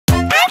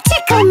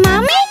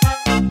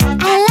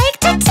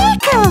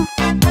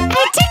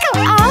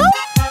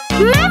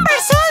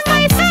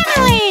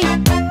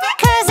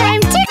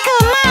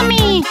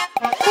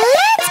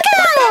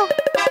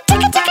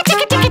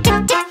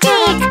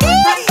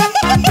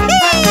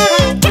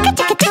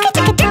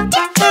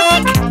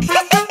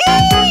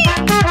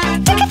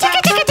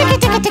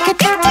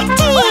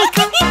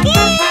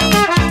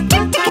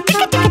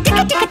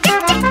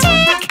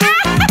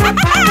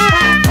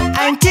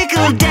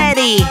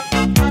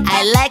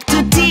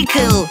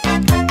Tickle.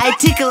 I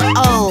tickle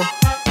all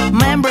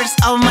members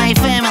of my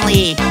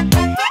family,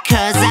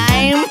 'cause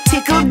I'm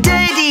Tickle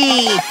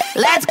Daddy.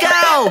 Let's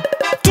go!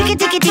 Tick, tick,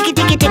 tick, tick, tick,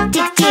 tick,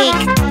 tick, tick.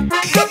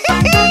 Tick,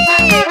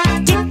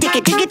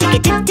 tick, tick, tick,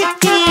 tick, tick, tick,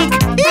 tick.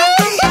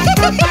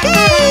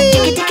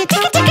 Tick, tick,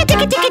 tick, tick,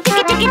 tick, tick,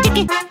 tick, tick, tick,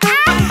 tick.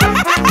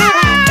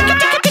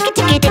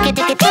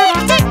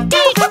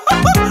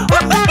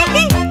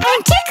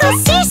 I'm Tickle's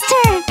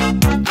sister.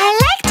 I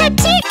like to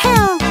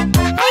tickle.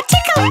 I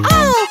tickle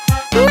all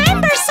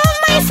members of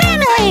my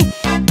family,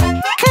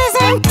 'cause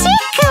I'm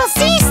Tickle's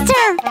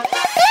sister.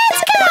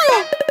 Let's go!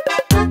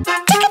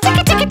 Tick, tick, tick,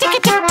 tick, tick, tick,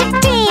 tick,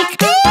 tick.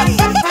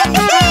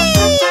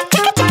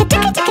 Tick, tick, tick,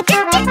 tick, tick,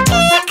 tick, tick,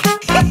 tick.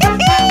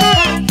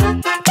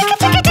 Tick,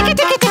 tick, tick, tick,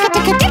 tick, tick, tick,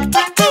 tick,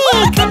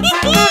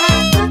 tick, tick.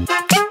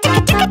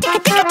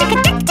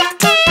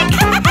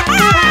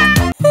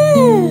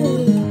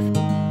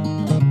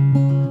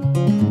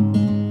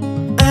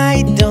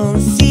 I don't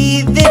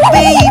see the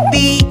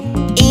baby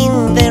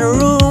in the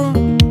room.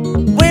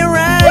 Where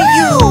are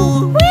you?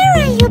 Where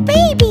are you,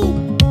 baby?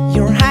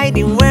 You're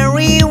hiding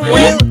very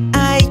well.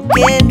 I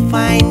can't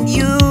find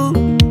you.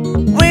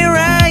 Where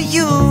are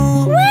you?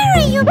 Where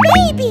are you,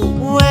 baby?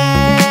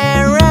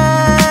 Where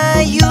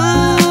are you?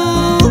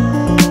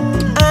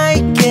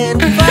 I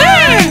can't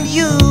find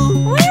you.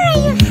 Where are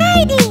you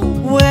hiding?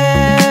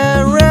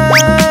 Where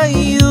are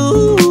you?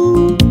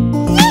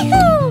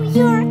 Yahoo!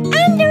 You're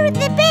under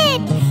the bed.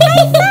 I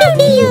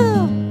found you.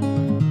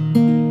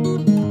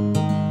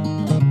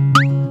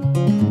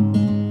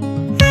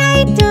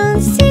 I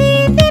don't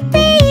see the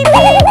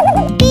baby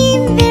in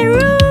the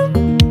room.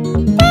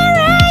 Where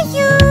are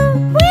you?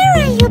 Where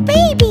are you,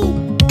 baby?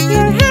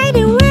 You're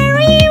hiding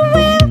very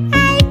well.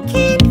 I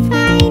can't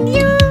find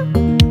you.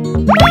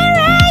 Where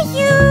are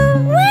you?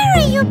 Where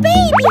are you,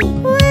 baby?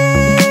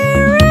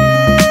 Where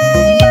are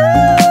you?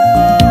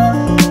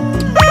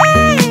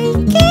 I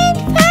can't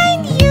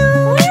find you.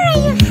 Where are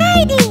you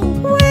hiding?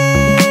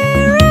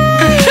 Where are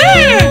you?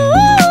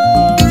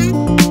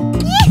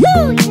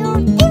 Yahoo!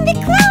 You're in the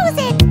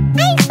closet.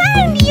 I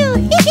found you.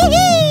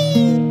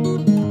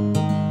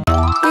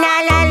 La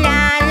la la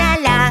la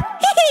la.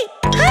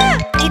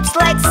 It's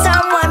like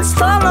someone's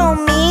follow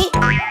me.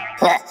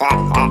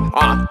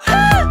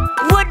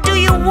 What do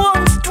you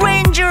want,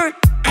 stranger?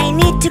 I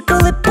need to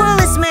call a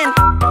policeman.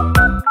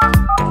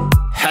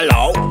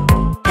 Hello?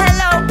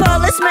 Hello,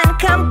 policeman,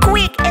 come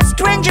quick. A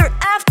stranger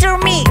after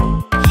me.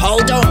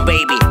 Hold on,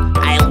 baby.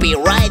 I'll be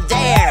right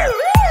there.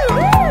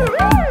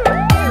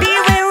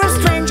 Beware of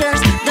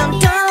strangers, don't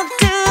talk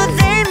to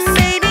them,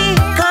 baby.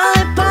 Call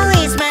a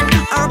policeman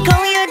or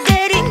call your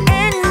daddy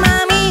and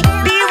mommy.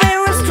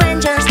 Beware of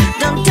strangers,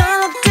 don't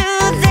talk to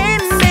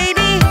them,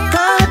 baby.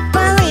 Call a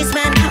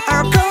policeman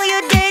or call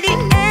your daddy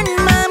and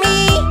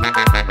mommy.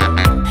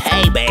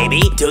 Hey,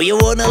 baby, do you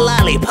want a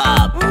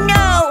lollipop?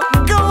 No,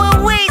 go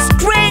away,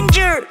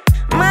 stranger.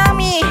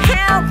 Mommy,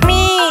 help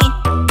me.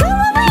 Go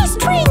away,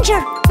 stranger.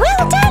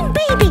 Well done,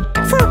 baby,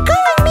 for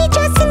calling me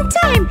just in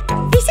time.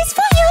 This is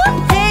for you.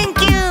 Thank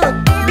you.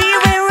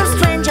 Beware of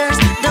strangers.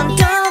 Don't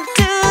talk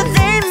to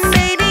them,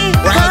 baby.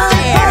 Call a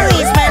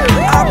policeman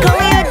or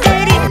call your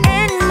daddy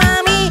and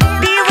mommy.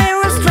 Beware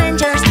of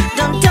strangers.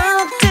 Don't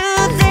talk to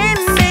them,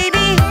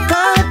 baby.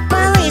 Call a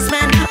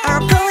policeman or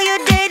call your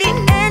daddy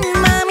and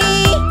mommy.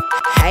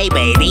 Hey,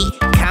 baby,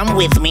 come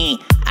with me.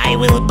 I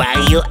will buy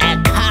you a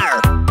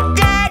car.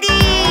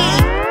 Daddy!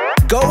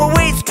 Go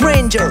away,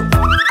 stranger.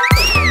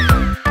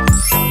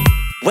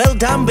 Well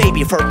done,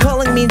 baby, for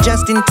calling me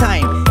just in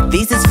time.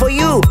 This is for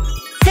you.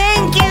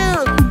 Thank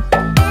you.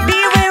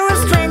 Beware of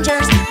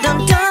strangers.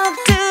 Don't talk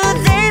to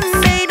them,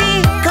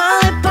 baby. Call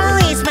a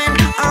policeman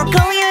or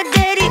call your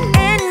daddy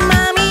and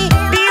mommy.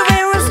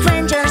 Beware of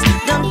strangers.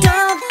 Don't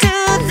talk to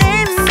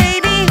them,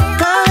 baby.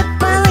 Call a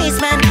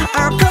policeman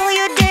or call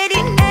your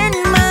daddy and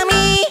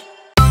mommy.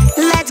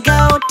 Let's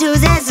go to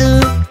the zoo.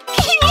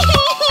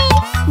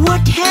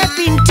 What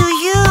happened to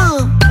you,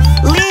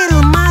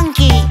 little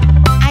monkey?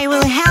 I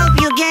will help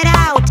you get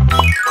out.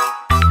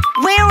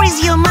 Where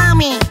is your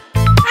mommy?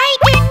 I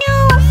don't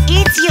know.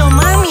 It's your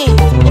mommy.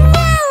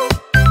 No.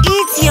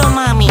 It's your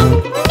mommy.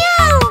 No.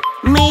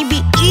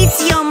 Maybe it's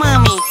your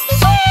mommy.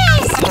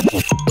 Yes.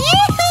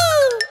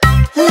 Yoo-hoo.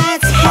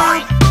 Let's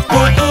help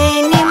the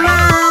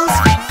animals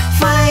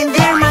find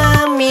their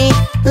mommy.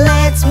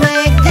 Let's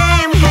make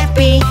them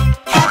happy.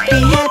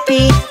 Happy,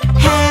 happy,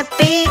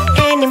 happy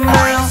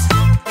animals.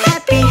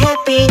 Happy,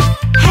 happy,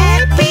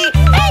 happy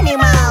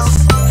animals.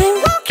 I'm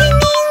walking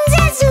in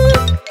the zoo.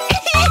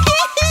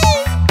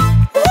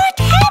 What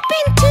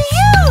happened to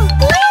you,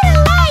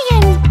 little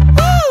lion?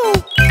 Oh,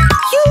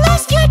 you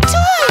lost your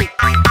toy.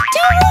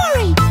 Don't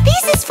worry,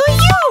 this is for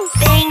you.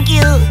 Thank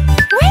you.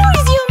 Where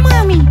is your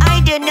mommy?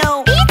 I don't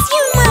know. It's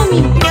your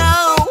mommy. No.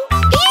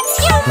 It's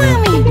your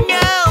mommy.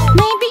 No.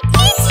 Maybe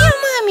it's your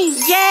mommy.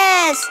 Yes.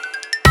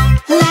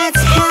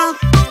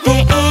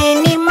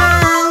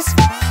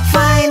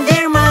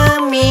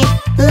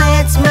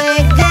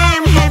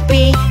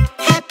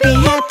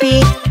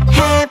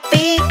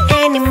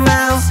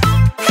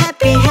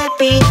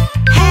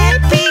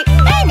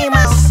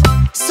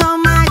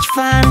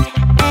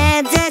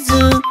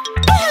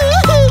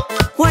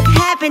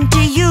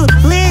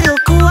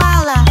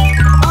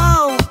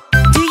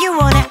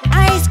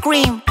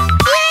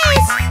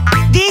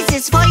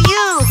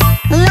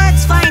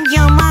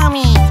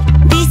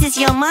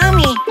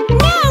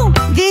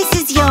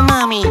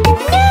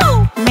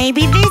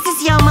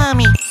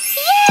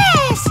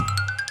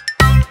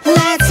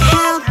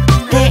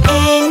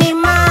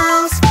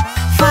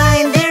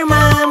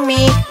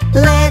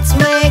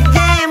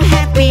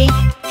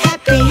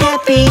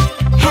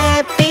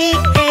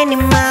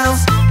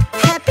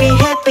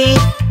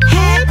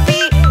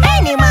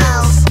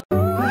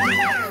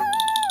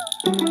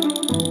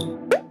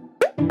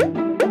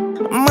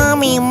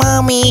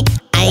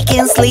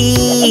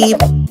 sleep.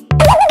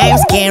 I'm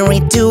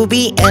scared to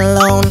be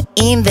alone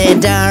in the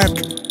dark.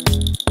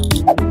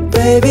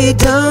 Baby,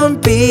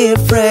 don't be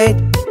afraid.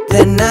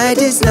 The night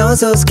is not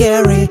so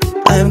scary.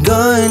 I'm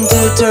going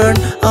to turn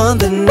on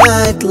the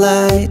night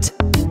light.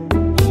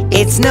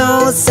 It's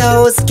not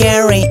so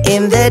scary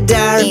in the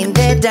dark. In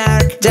the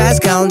dark.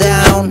 Just calm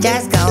down.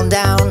 Just calm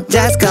down.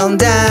 Just calm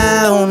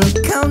down.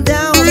 Calm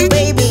down,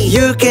 baby.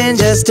 You can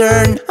just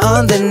turn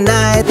on the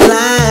night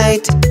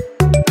light.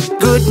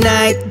 Good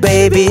night,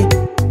 baby.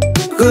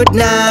 Good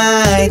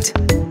night.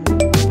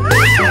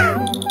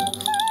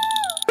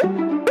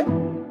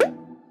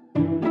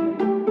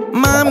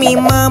 Mommy,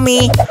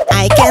 mommy,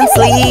 I can't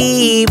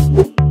sleep.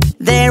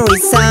 There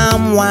is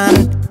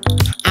someone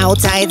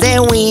outside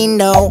the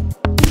window.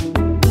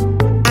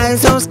 I'm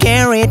so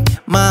scared.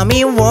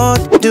 Mommy,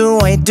 what do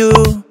I do?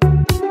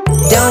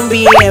 Don't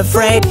be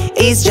afraid,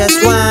 it's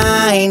just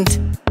wind.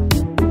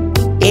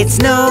 It's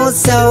not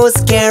so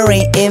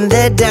scary in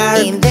the dark.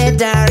 In the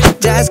dark.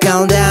 Just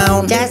calm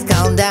down. Just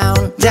calm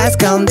down. Just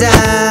calm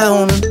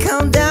down.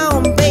 Calm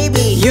down,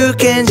 baby. You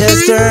can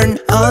just turn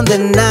on the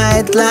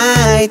night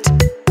light.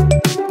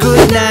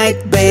 Good night,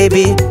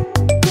 baby.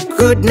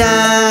 Good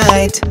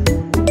night.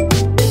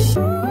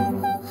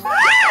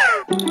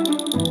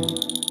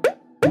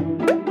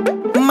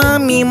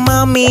 Mommy,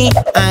 mommy,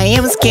 I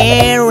am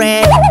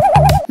scared.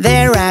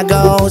 There are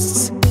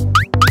ghosts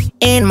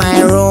in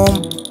my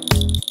room.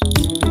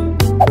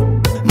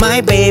 My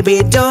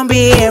baby, don't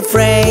be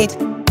afraid.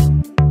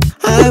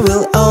 I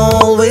will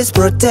always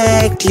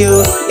protect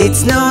you.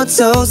 It's not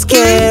so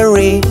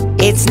scary.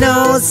 It's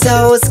not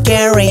so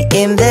scary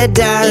in the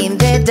dark. In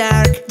the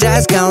dark.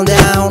 Just calm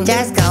down.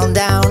 Just calm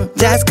down.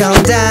 Just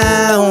calm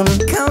down.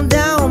 Calm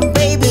down,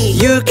 baby.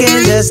 You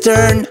can just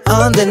turn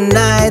on the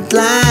night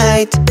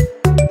light.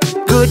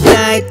 Good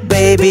night,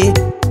 baby.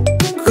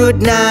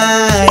 Good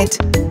night.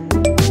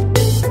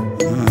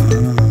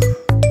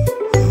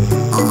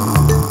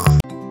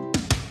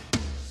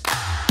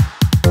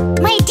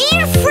 My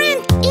dear friend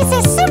is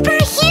a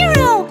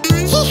superhero.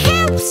 He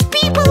helps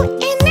people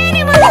and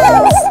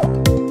animals.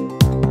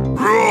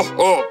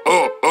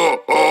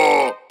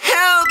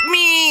 Help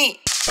me!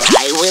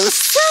 I will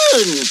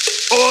soon!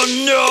 Oh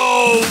no!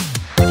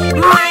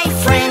 My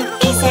friend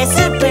is a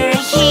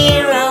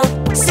superhero.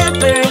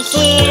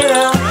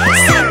 Superhero.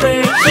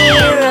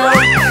 Superhero.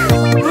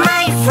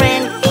 My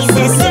friend is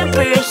a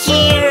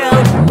superhero.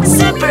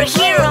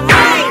 Superhero,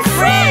 my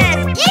friend.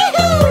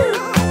 Yahoo!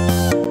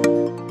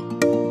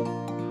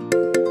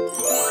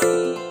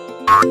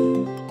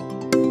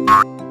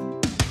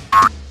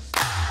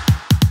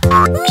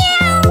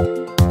 Meow!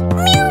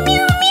 Meow,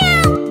 meow,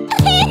 meow!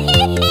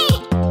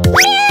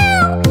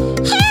 Meow!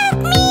 Help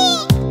me!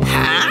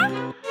 Huh?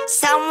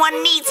 Someone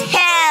needs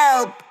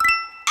help!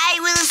 I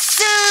will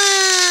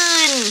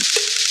soon!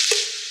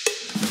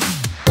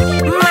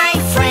 My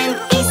friend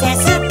is a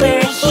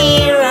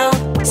superhero.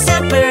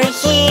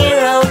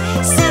 Superhero.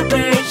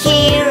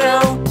 Superhero.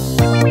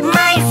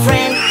 My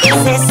friend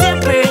is a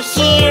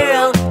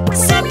superhero.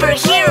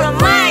 Superhero,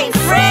 my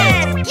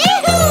friend.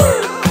 Yahoo!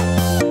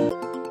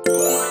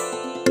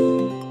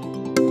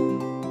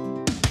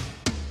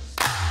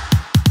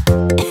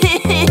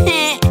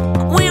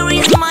 Where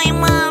is my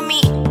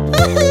mommy?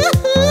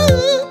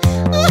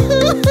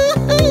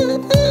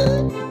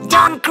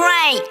 Don't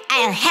cry.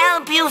 I'll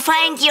help you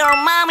find your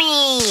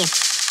mommy.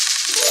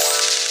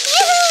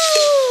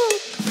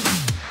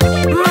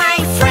 My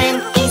friend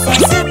is a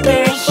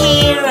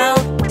superhero.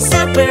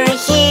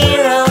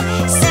 Superhero.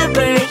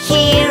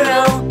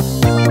 Superhero.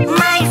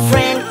 My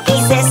friend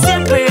is a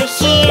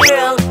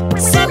superhero.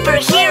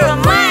 Superhero,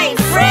 my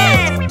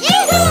friend.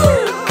 Yahoo!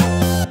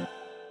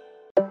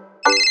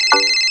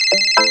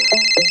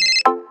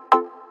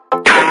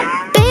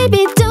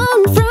 Baby,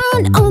 don't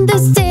run on the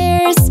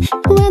stairs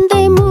when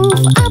they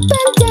move up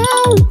and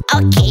down.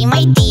 Okay,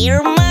 my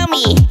dear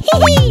mommy.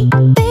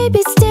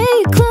 Baby,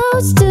 stay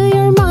close to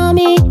your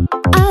mommy.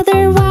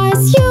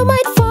 Otherwise, you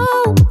might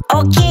fall.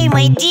 Okay,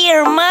 my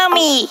dear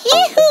mommy.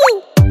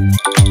 Yahoo!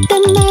 The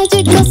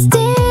magical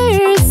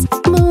stairs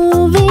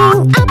moving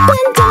up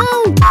and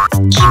down.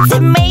 It's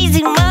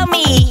amazing,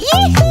 mommy.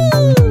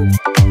 Yahoo!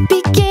 Be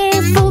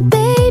careful,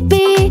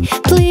 baby.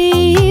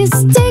 Please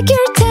take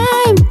your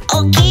time.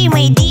 Okay,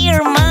 my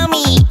dear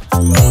mommy.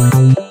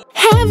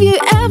 Have you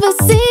ever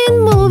seen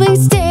moving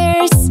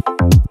stairs?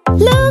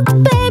 Look,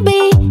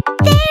 baby,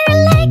 they're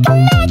like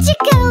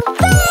magical.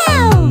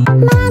 Wow!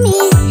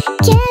 Mommy,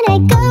 can I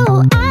go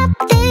up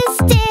the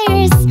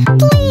stairs?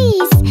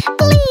 Please,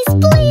 please,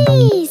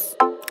 please.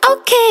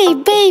 Okay,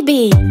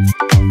 baby.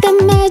 The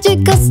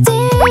magical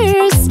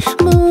stairs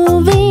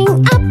moving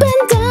up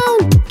and down.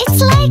 It's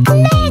like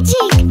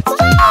magic.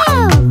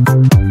 Wow!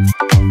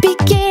 Be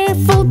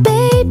careful,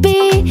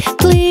 baby.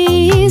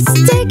 Please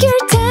take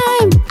your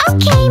time.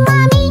 Okay,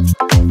 mommy.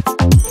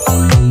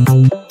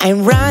 I'm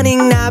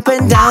running up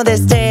and down the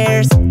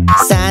stairs.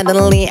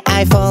 Suddenly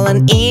I fall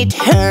and it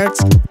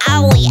hurts.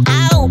 Owie,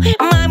 ow!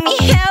 Mommy,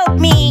 help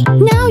me!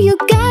 Now you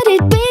got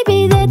it,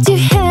 baby, that you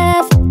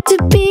have to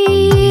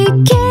be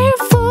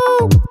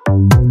careful.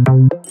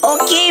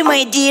 Okay,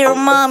 my dear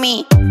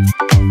mommy.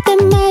 The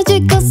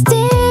magical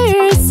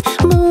stairs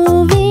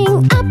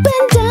moving up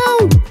and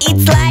down.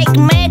 It's like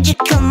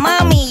magical,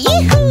 mommy.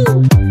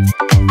 Yahoo!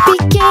 Be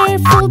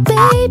careful,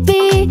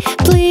 baby.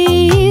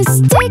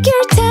 Please take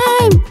your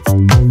time.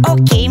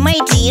 Okay, my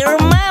dear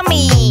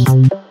mommy.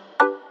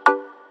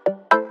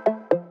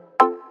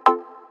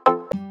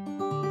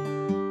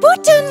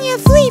 Put on your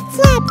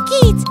flip-flop,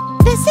 kids.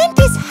 The scent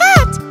is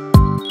hot.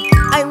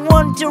 I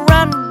want to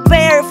run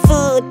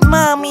barefoot,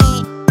 mommy.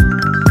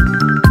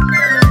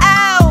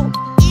 Ow!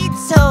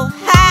 It's so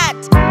hot.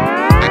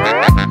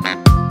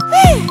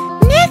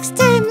 Next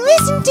time,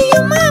 listen to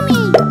your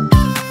mommy.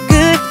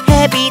 Good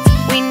habits,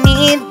 we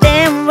need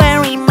them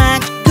very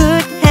much.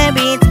 Good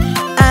habits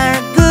are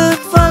good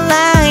for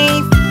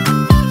life.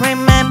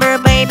 Remember,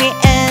 baby,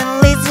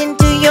 and listen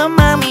to your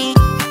mommy.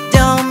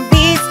 Don't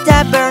be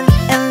stubborn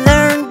and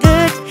learn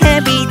good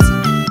habits.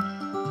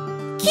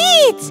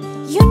 Kids,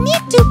 you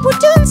need to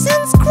put on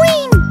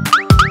sunscreen.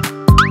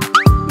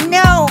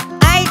 No,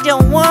 I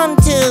don't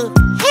want to.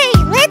 Hey,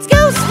 let's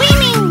go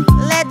swimming.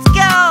 Let's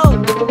go.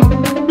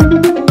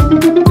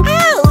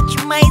 Ouch,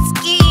 my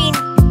skin.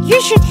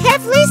 You should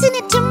have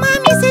listened to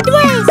mommy's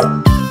advice.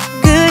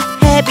 Good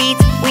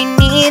habits, we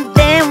need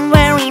them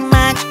very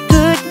much.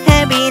 Good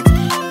habits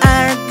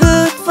are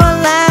good for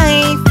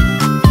life.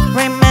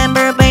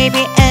 Remember,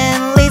 baby,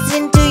 and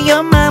listen to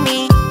your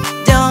mommy.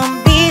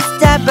 Don't be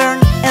stubborn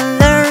and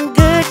learn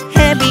good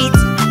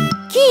habits.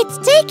 Kids,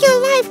 take your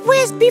life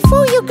vest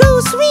before you go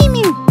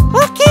swimming.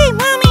 Okay,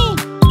 mommy.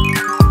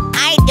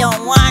 I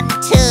don't want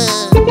to.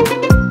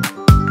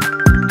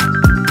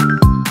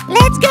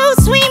 Let's go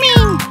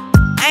swimming.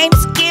 I'm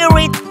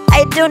scared.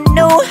 I don't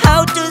know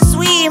how to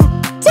swim.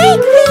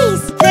 Take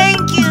this.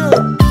 Thank you.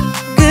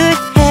 Good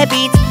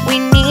habits, we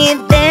need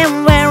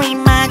them very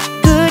much.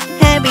 Good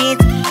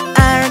habits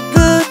are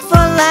good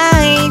for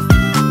life.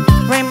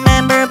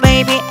 Remember,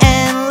 baby,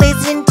 and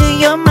listen to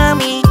your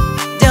mommy.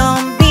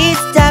 Don't be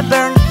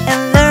stubborn and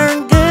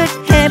learn good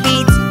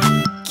habits.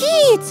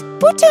 Kids,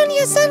 put on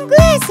your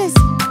sunglasses.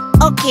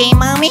 Okay,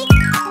 mommy.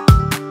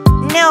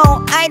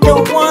 No, I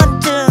don't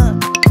want to.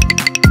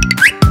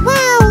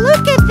 Wow,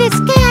 look at the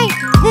sky.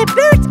 The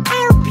birds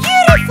are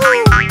beautiful.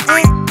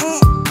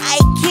 I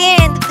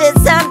can't. The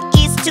sun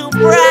is too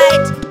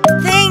bright.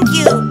 Thank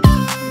you.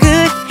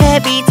 Good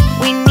habits,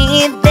 we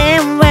need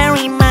them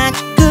very much.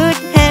 Good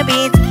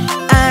habits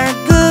are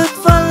good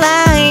for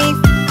life.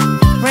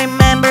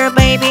 Remember,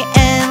 baby,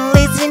 and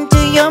listen to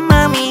your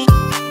mommy.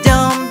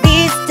 Don't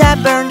be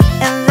stubborn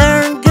and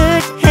learn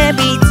good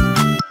habits.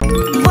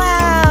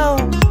 Wow,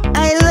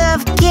 I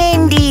love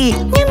candy.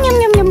 Yum, yum,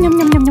 yum, yum, yum,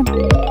 yum, yum, yum.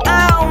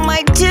 Oh,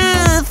 my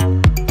tooth.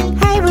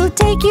 I will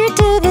take you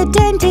to the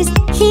dentist.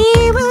 He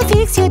will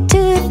fix your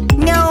tooth.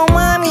 No,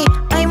 mommy,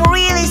 I'm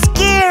really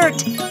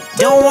scared.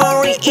 Don't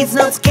worry, it's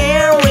not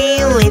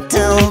scary,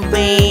 little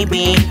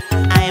baby.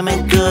 I'm a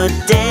good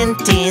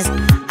dentist.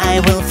 I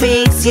will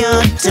fix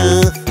your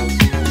tooth.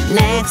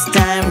 Next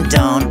time,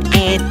 don't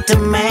eat too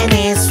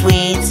many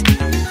sweets.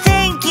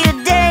 Thank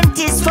you,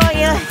 dentist, for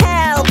your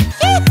help.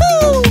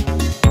 Yahoo!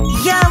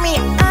 Yummy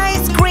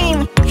ice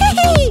cream.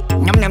 Hee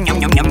Yum yum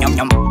yum yum yum yum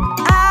yum.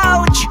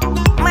 Ouch!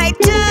 My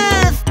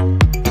tooth!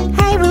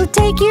 I will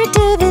take you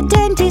to the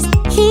dentist.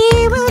 He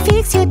will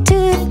fix your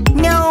tooth.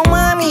 No,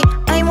 mommy,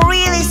 I'm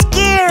really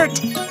scared.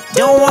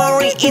 Don't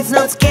worry, it's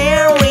not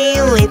scary,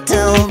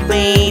 little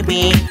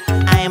baby.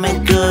 I'm a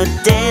good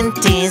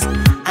dentist.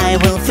 I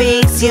will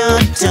fix your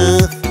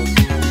tooth.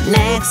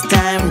 Next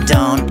time,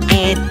 don't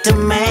eat too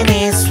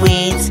many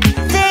sweets.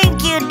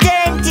 Thank you,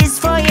 dentist,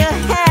 for your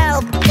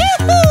help.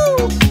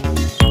 Yahoo!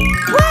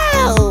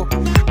 Wow!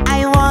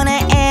 I wanna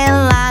eat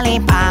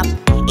lollipop.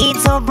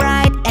 It's so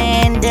bright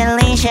and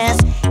delicious.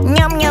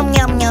 Yum yum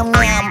yum yum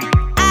yum.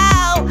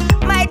 Ow!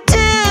 My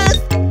tooth!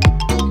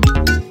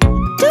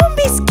 Don't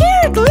be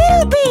scared,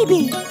 little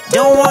baby.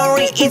 Don't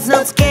worry, it's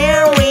not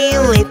scary,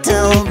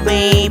 little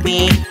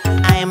baby.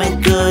 I'm a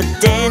good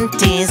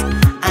dentist.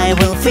 I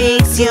will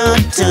fix your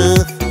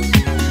tooth.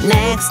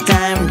 Next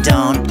time,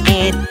 don't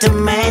eat too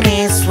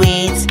many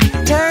sweets.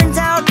 Turns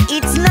out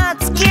it's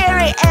not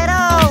scary at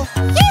all.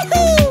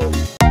 Yahoo!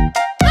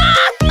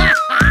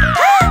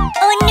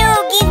 Oh no,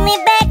 give me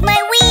back my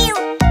wheel!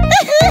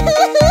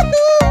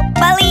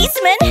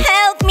 Policeman,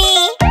 help me!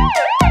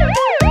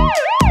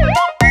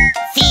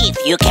 Thief,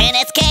 you can't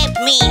escape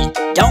me.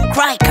 Don't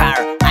cry, car.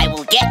 I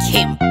will get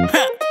him.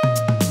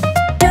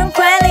 Don't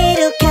cry,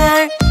 little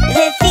car,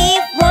 the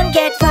thief won't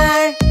get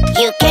far.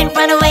 You can't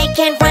run away,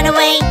 can't run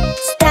away.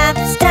 Stop,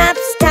 stop,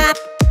 stop.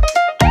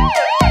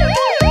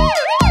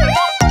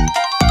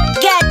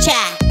 Gotcha.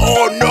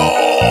 Oh no!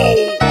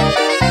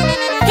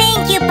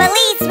 Thank you,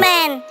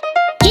 policeman.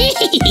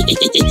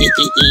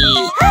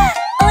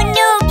 Oh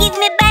no, give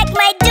me back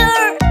my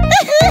door.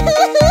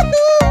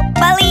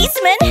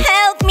 Policeman,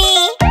 help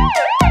me.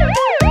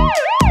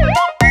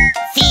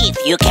 Thief,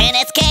 you can't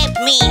escape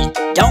me.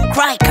 Don't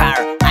cry,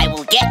 car. I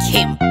will get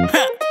him.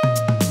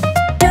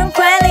 Don't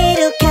cry,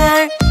 little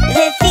car,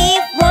 the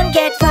thief won't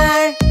get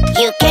far.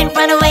 You can't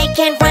run away,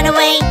 can't run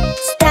away.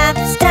 Stop,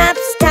 stop,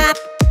 stop.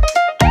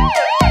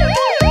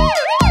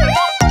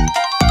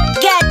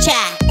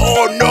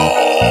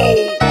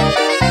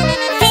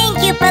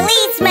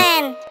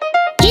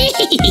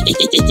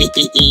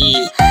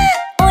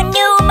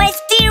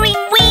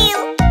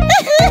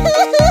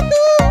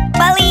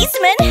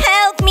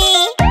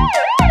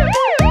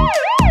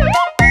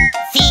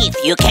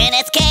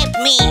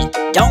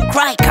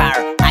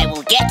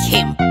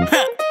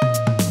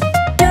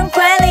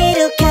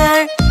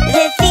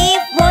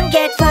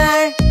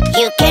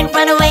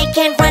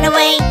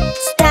 away.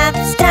 Stop,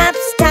 stop,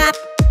 stop.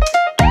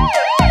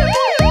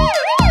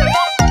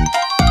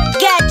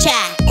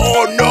 Gotcha!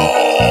 Oh no!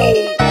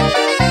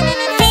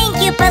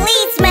 Thank you,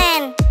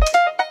 policeman.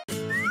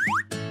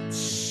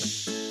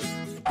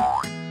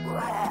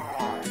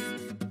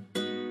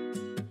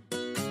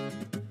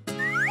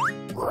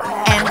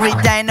 Angry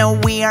Dino,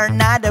 we are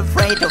not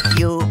afraid of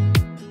you,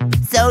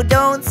 so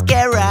don't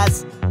scare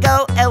us,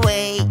 go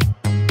away.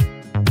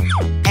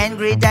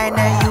 Angry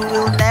Dino, you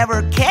will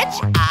never catch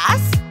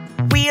us.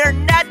 We are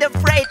not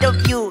afraid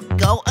of you,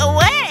 go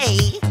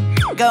away.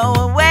 Go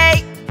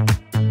away.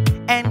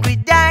 Angry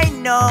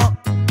Dino,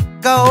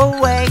 go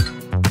away.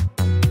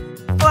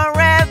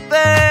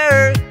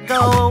 Forever,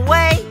 go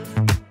away.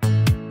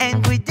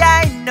 Angry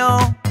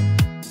Dino,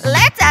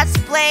 let us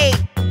play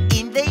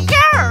in the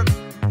yard.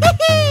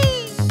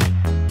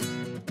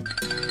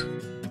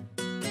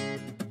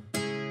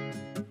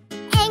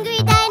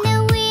 Angry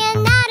Dino, we are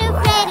not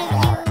afraid of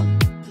you,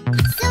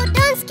 so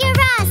don't scare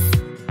us,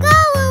 go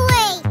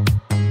away.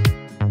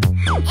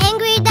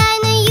 Angry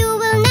Dino, you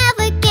will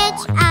never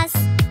catch us.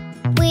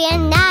 We are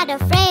not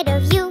afraid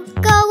of you,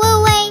 go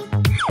away.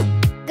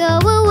 Go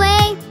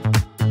away.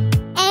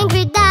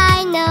 Angry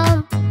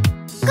Dino,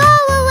 go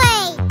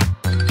away.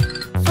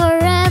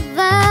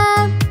 Forever,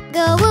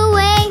 go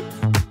away.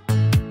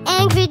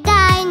 Angry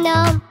Dino,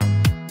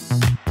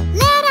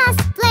 let us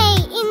play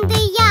in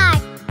the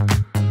yard.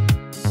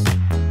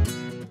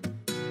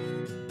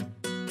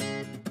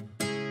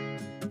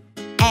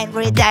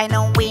 Angry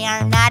Dino, we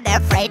are not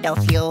afraid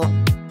of you,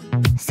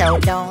 so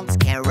don't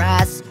scare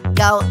us,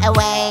 go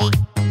away.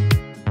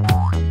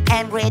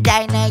 Angry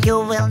Dino, you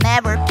will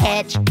never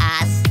catch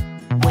us.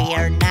 We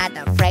are not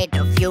afraid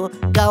of you,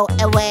 go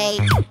away.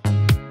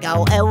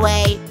 Go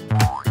away.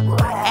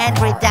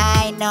 Angry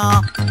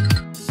Dino,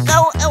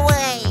 go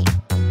away.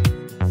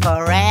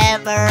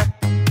 Forever,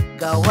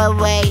 go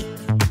away.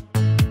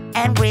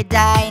 Angry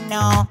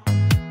Dino,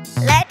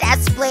 let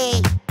us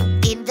play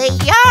in the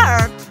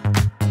yard.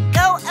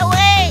 Go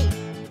away.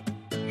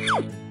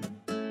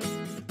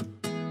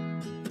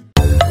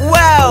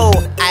 Wow,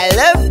 I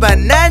love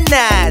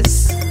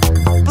bananas.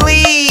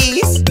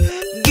 Please,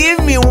 give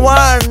me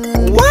one.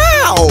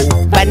 Wow!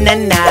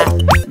 Banana,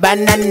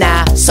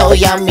 banana, so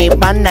yummy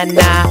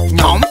banana.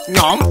 Nom,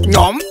 nom,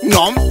 nom,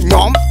 nom,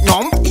 nom,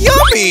 nom,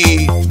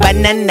 yummy!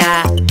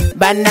 Banana,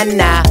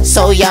 banana,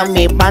 so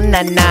yummy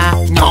banana.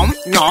 Nom,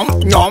 nom,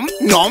 nom,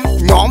 nom,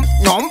 nom,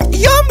 nom,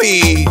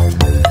 yummy!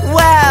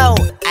 Wow,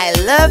 I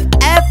love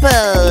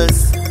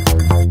apples.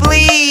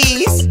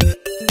 Please,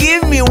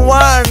 give me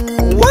one.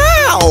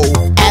 Wow!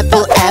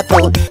 Apple,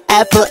 apple,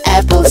 apple,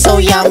 apple, so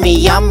yummy,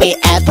 yummy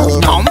apple.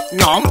 Nom,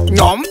 nom,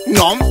 nom,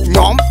 nom,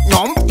 nom,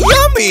 nom,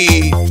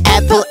 yummy!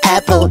 Apple,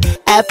 apple,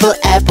 apple,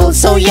 apple,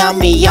 so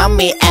yummy,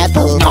 yummy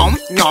apple. Nom,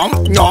 nom,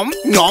 nom,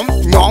 nom,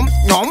 nom,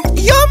 nom,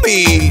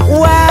 yummy!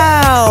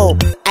 Wow,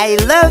 I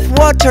love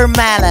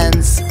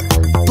watermelons.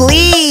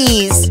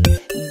 Please,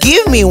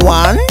 give me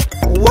one.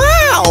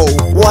 Wow!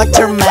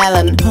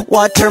 Watermelon,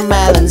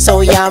 watermelon,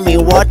 so yummy,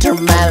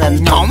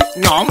 watermelon. Nom,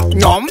 nom,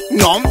 nom,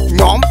 nom,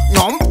 nom,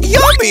 nom,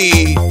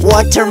 yummy!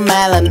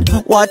 Watermelon,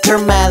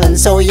 watermelon,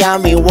 so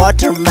yummy,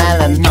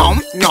 watermelon.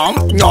 Nom, nom,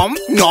 nom,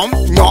 nom,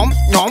 nom,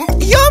 nom,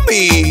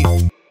 yummy!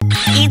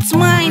 It's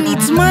mine,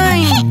 it's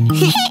mine.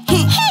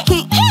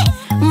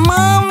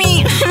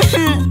 Mommy.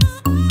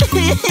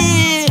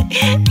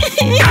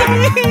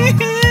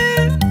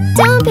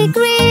 Don't be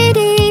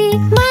greedy,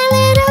 my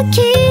little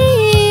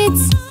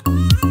kids.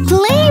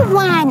 Play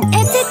one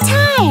at a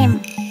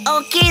time.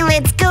 Okay,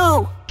 let's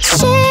go.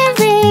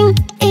 Sharing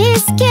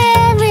is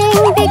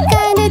caring. Be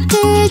kind to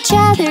each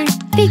other.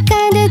 Be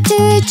kind to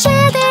each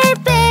other,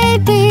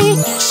 baby.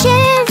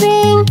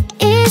 Sharing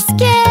is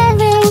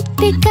caring.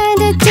 Be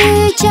kind to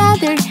each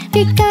other.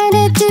 Be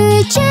kind to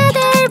each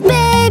other,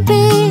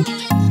 baby.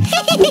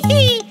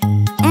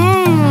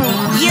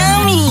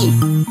 Yummy.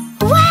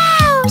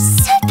 Wow,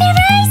 super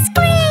ice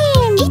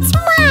cream! It's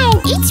mine!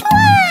 It's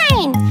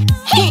mine!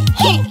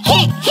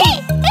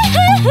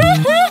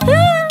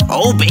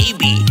 Oh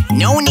baby,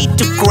 no need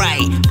to cry.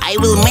 I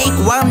will make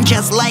one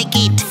just like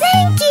it.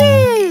 Thank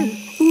you!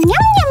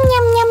 Yum yum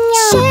yum yum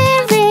yum!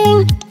 Sharing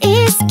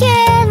is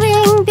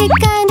caring. Be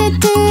kind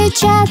to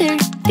each other.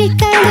 Be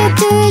kind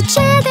to each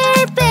other,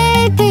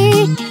 baby.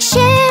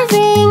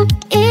 Sharing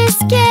is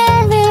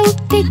caring.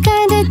 Be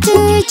kind to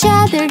each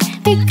other.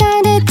 Be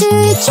kind to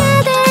each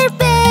other,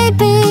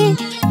 baby.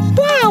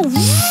 Wow!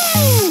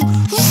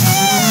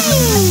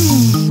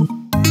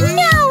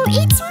 No,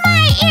 it's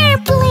my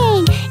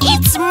airplane.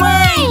 It's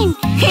mine.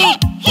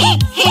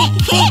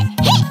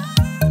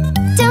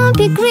 Don't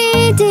be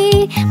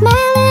greedy,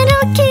 my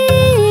little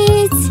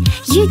kids.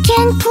 You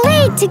can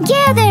play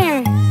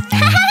together.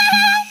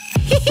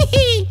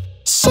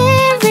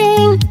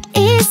 Sharing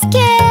is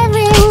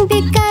caring. Be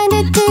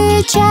kind to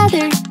each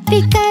other. Be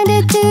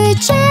kind to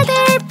each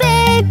other,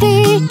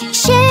 baby.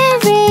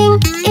 Sharing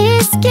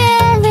is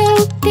caring.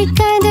 Be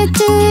kind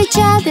to each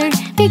other.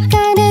 Be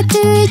kind to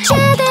each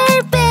other,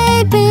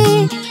 baby.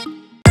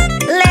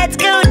 Let's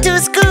go to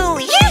school.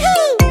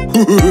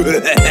 Yoo-hoo!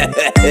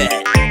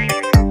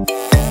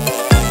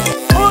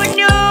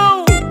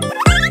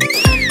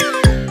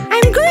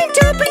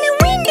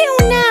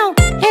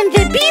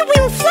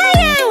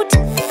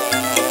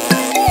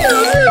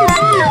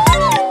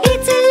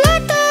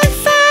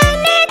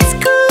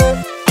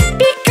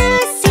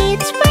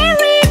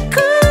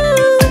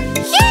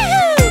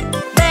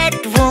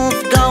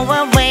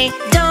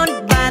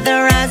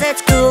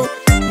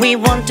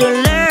 to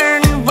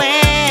learn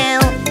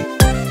well.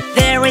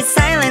 There is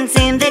silence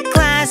in the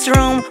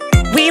classroom.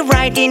 We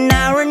write in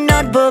our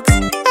notebooks.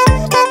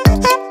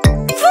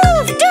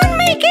 Wolf, don't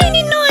make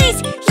any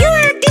noise. You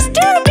are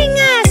disturbing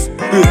us.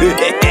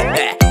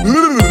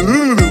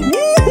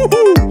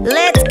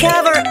 Let's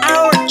cover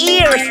our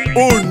ears.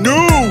 Oh no!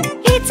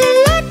 It's a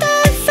lot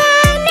of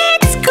fun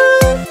at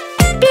school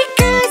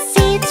because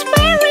it's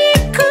very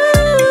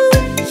cool.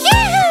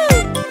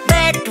 Yahoo!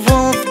 Bad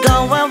wolf, go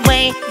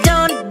away.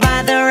 Don't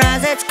bother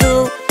us at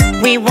school.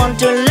 We want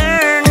to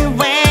learn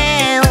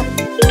well.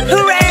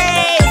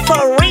 Hooray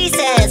for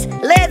recess!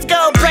 Let's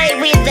go play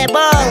with the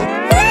ball.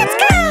 Let's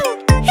go!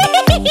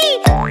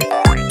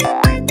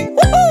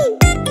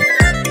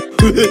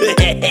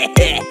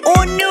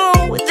 Oh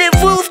no! The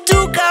wolf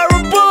took our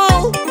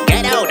ball.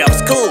 Get out of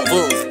school,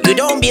 Wolf. You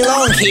don't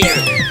belong here.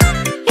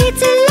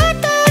 It's a lot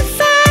of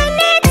fun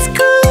at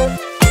school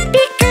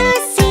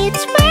because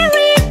it's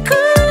very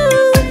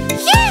cool.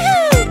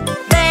 Yahoo!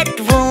 Bad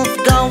wolf,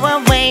 go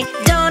away.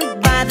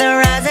 Don't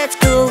bother us at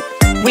school.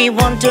 We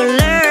want to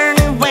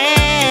learn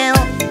well.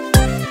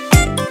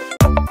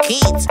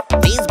 Kids,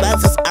 these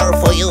buses are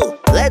for you.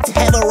 Let's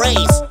have a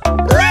race.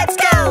 Let's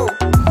go!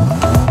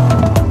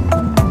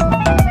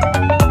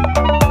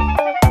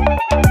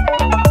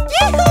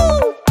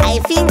 Yahoo! I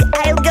think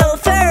I'll go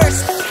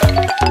first.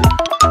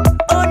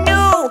 Oh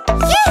no!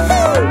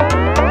 Yahoo!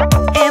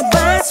 A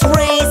bus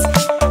race.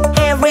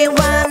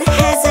 Everyone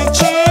has a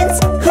chance.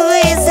 Who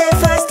is the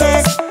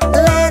fastest?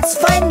 Let's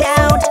find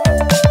out.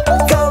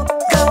 Go,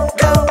 go,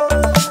 go.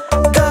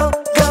 Go,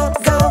 go,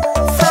 go.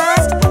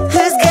 Fast.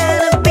 Who's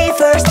gonna be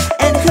first?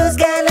 And who's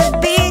gonna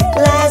be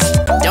last?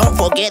 Don't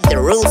forget the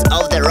rules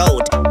of the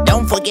road.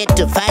 Don't forget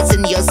to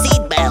fasten your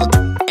seatbelt.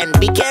 And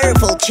be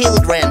careful,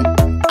 children.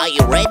 Are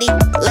you ready?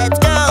 Let's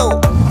go!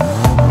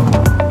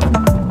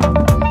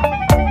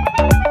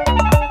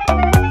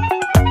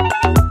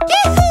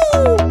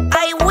 Yahoo!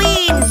 I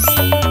win!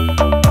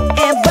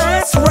 A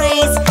bus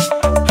race.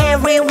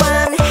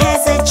 Everyone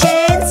has a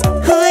chance.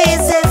 Who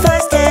is the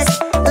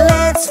fastest?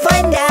 Let's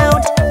find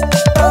out.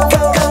 Go,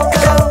 go, go,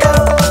 go, go.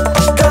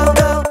 Go,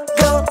 go,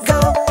 go, go.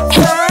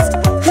 Fast.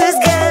 Who's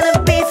gonna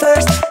be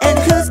first? And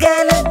who's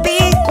gonna be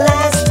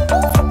last?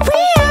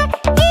 We are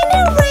in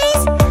a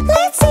race.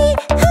 Let's see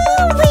who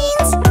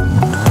wins.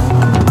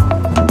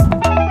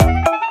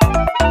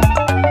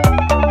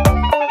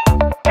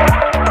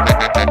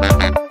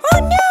 Oh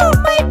no!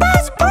 My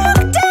bus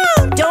broke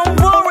down! Don't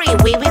worry,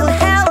 we will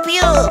help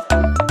you!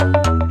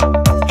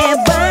 A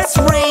bus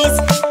race.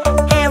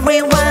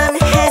 Everyone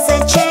has a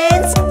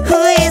chance. Who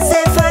is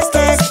the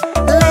fastest?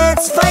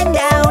 Let's find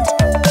out.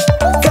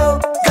 Go,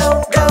 go,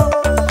 go.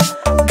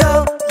 Go,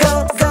 go,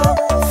 go.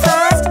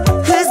 Fast.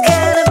 Who's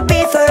gonna be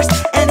first?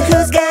 And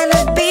who's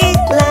gonna be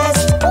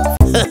last?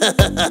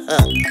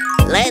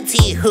 Let's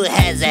see who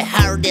has the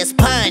hardest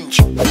punch.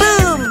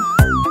 Boom!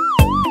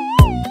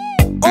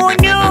 Oh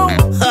no!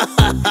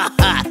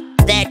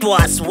 That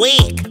was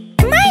weak.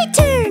 My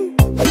turn.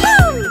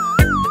 Boom!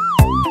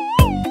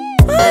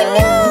 Oh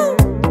no!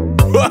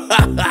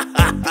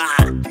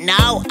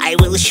 Now I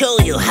will show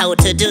you how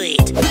to do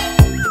it.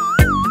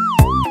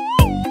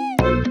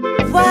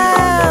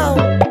 Wow!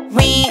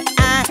 We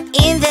are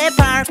in the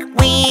park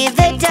with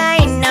the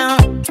dino.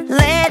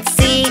 Let's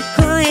see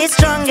who is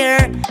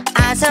stronger,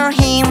 us or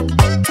him.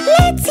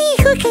 Let's see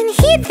who can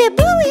hit the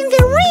ball in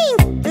the ring.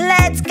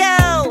 Let's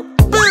go!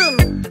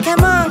 Boom!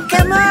 Come on,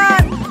 come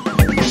on!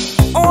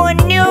 Oh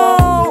no!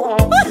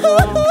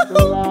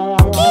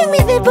 Give me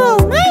the ball.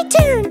 My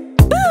turn.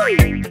 Boom!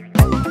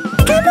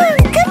 Come on,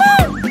 come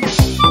on!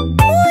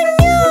 Oh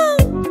no!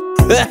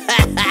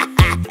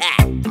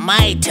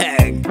 My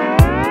turn.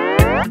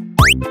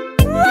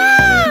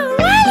 Wow!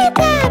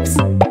 Lollipops!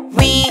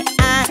 We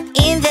are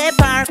in the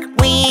park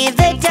with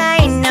the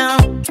dino.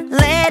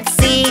 Let's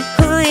see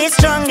who is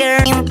stronger.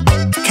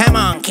 Come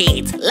on,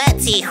 kids.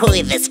 Let's see who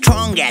is the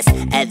strongest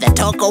at the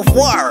talk of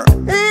war.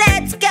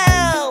 Let's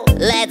go!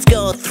 Let's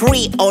go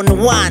 3 on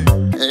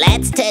 1.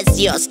 Let's test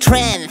your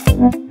strength.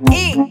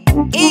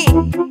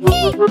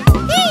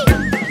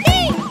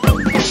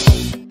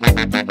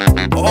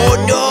 Oh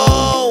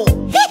no!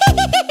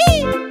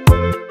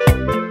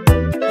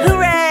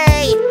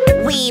 Hooray!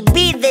 We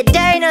beat the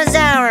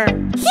dinosaur!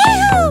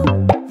 Yahoo!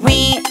 We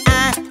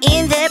are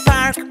in the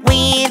park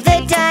with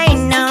the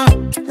dino.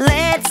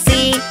 Let's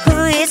see who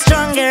is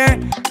stronger,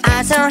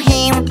 us or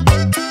him.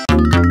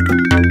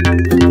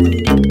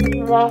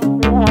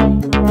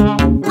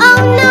 Oh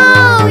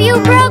no! You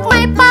broke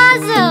my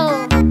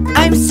puzzle!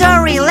 I'm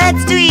sorry,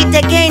 let's do it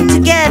again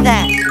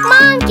together.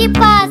 Monkey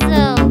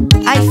puzzle!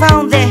 I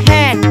found the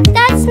head.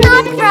 That's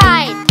not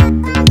right!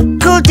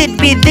 Could it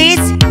be this?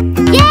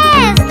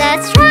 Yes,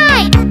 that's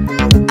right!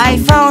 I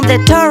found the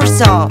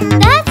torso.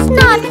 That's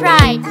not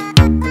right!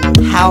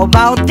 How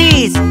about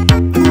this?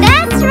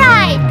 That's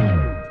right!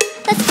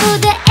 Let's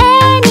put the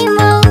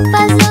animal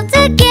puzzle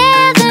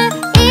together.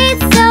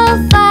 It's so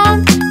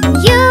fun and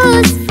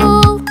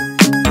useful.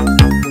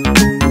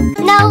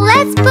 Now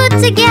let's put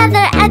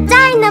together a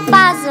dino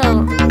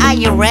puzzle. Are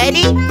you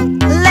ready?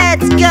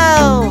 Let's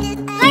go!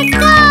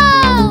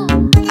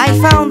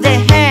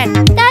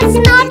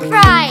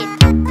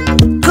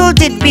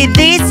 be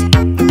this?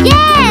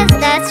 Yes,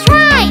 that's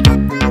right.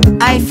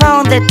 I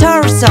found the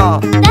torso.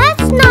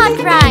 That's not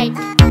right.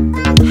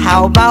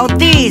 How about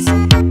this?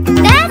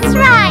 That's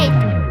right.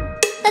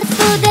 Let's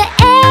put the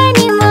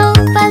animal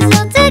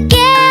puzzle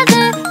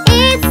together.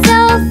 It's so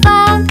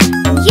fun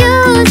and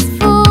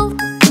useful.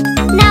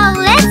 Now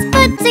let's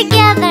put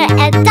together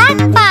a duck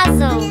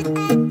puzzle.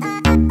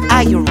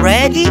 Are you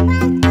ready?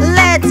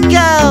 Let's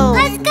go!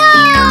 Let's go!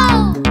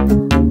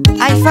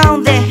 I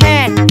found the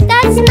head.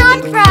 That's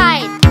not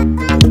right.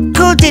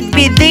 Could it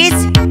be this?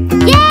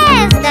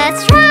 Yes,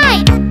 that's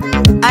right.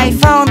 I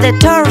found the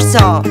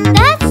torso.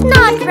 That's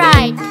not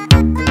right.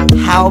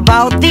 How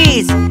about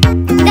this?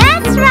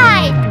 That's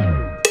right.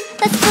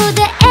 Let's put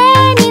the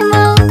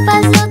animal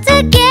puzzle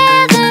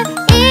together.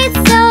 It's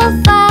so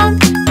fun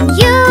and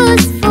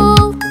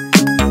useful.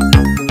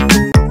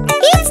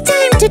 It's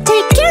time to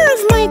take care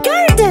of my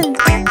garden.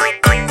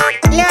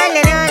 La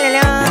la la la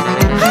la.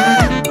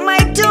 My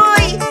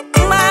toy!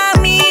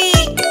 Mommy!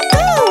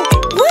 Oh,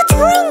 what's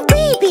wrong,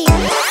 baby?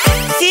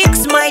 Fix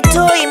my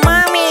toy,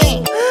 Mommy!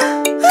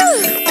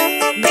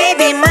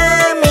 Baby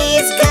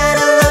Mommy's got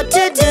a lot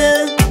to do.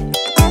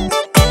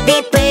 Be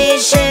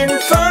patient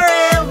for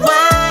a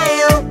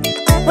while.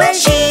 When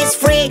she's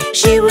free,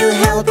 she will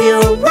help you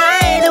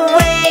right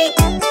away.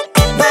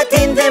 But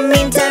in the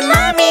meantime,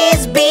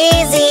 Mommy's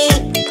busy.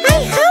 I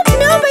hope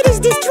nobody's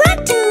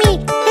distracting me,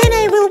 and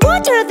I will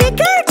water the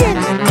garden.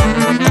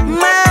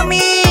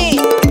 Mommy!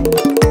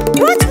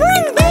 What's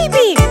wrong,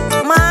 baby?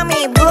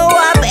 Mommy, blow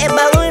up a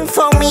balloon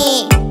for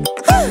me.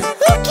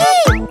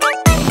 Okay.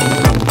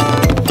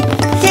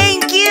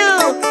 Thank you!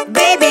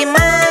 Baby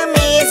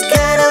Mommy's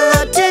got a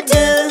lot to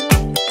do.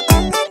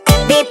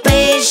 Be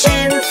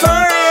patient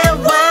for a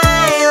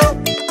while.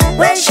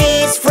 When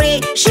she's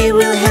free, she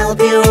will help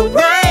you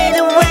right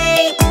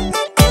away.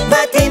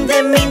 But in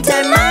the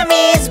meantime,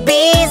 Mommy's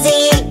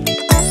busy.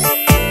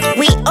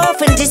 We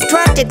often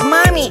distracted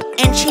Mommy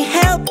and she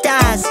helped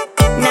us.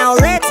 Now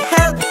let's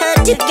help her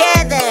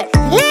together.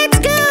 Let's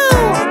go!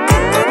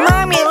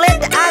 Mommy,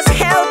 let us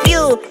help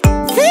you.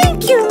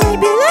 Thank you, my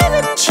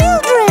beloved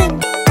children.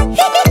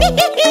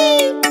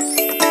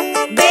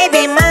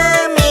 Baby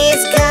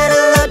Mommy's got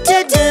a lot to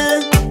do.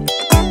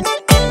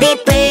 Be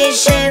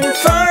patient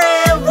for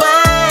a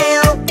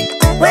while.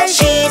 When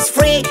she's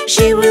free,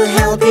 she will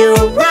help you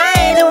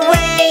right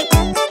away.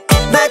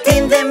 But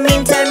in the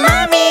meantime,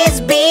 Mommy's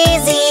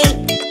busy.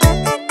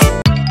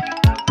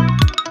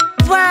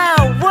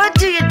 Wow, what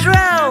do you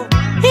draw?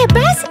 A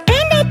bus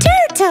and a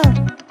turtle.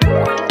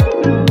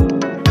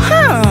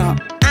 Huh,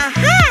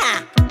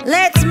 aha!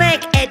 Let's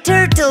make a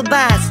turtle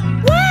bus.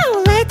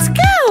 Wow, let's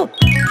go.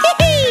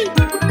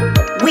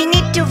 We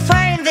need to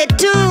find the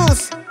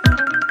tools.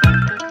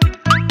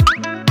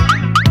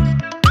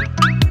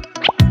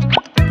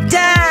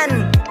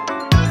 Done!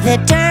 The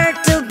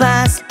turtle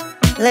bus.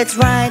 Let's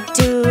ride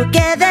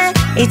together.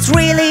 It's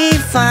really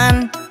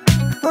fun.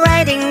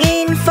 Riding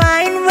in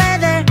fine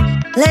weather.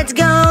 Let's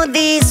go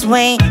this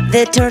way.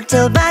 The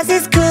turtle bus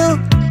is cool.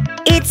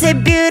 It's a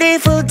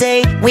beautiful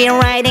day. We're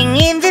riding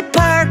in the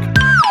park.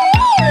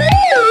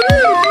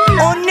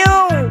 Oh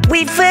no!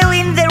 We fell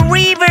in the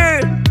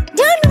river.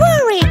 Don't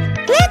worry.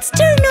 Let's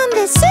turn on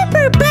the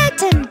super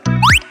button.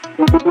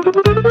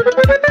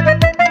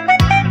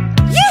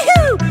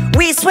 Yoo-hoo!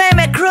 We swam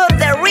across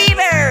the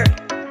river.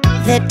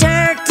 The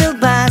turtle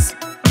bus.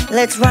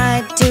 Let's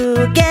ride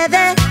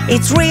together.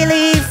 It's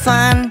really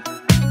fun.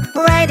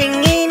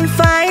 Riding in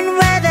fine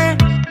weather.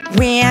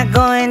 We are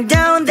going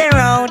down the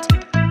road.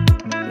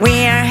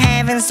 We are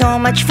having so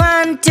much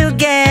fun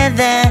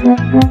together.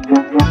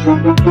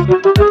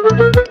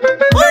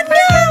 Oh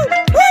no!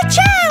 Watch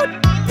out!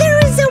 There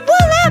is a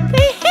wall up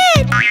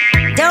ahead.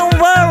 Don't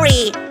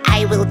worry,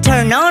 I will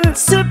turn on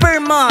super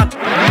mode.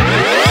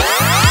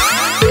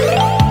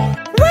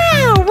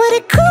 Wow, what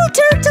a cool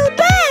turtle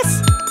bus!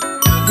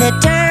 The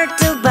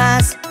turtle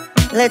bus.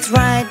 Let's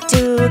ride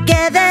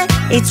together.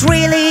 It's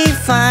really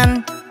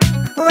fun.